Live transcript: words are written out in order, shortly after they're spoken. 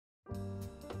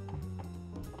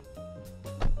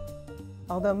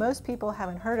Although most people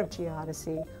haven't heard of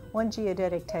geodesy, one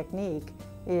geodetic technique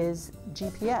is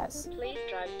GPS. Please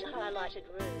drive to highlighted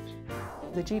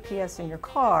route. The GPS in your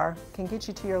car can get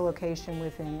you to your location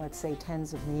within, let's say,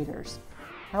 tens of meters.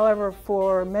 However,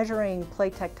 for measuring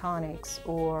plate tectonics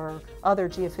or other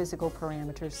geophysical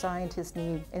parameters, scientists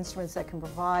need instruments that can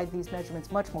provide these measurements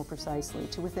much more precisely,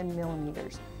 to within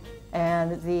millimeters.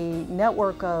 And the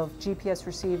network of GPS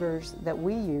receivers that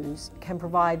we use can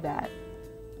provide that.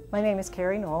 My name is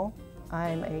Carey Noll.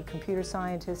 I'm a computer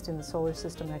scientist in the Solar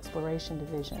System Exploration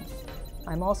Division.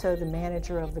 I'm also the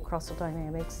manager of the Crustal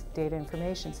Dynamics Data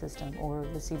Information System, or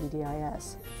the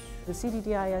CDDIS. The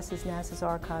CDDIS is NASA's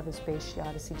archive of space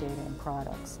geodesy data and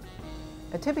products.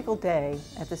 A typical day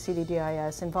at the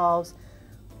CDDIS involves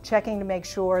checking to make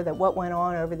sure that what went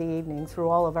on over the evening through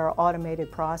all of our automated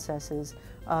processes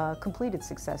completed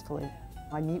successfully.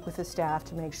 I meet with the staff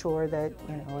to make sure that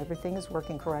everything is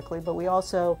working correctly, but we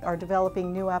also are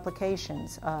developing new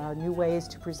applications, new ways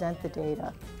to present the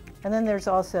data. And then there's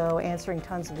also answering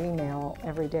tons of email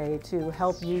every day to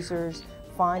help users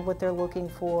find what they're looking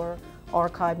for,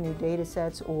 archive new data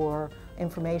sets or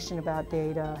information about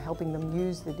data, helping them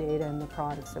use the data and the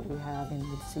products that we have in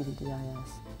the CDDIS.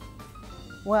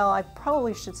 Well, I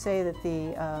probably should say that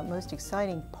the most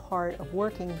exciting part of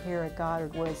working here at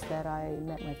Goddard was that I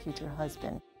met my future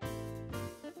husband.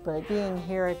 But being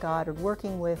here at Goddard,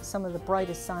 working with some of the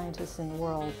brightest scientists in the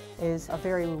world is a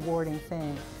very rewarding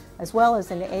thing, as well as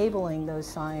enabling those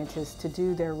scientists to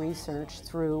do their research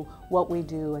through what we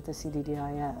do at the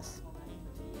CDDIS.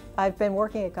 I've been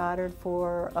working at Goddard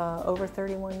for over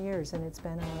 31 years, and it's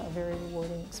been a very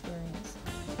rewarding experience.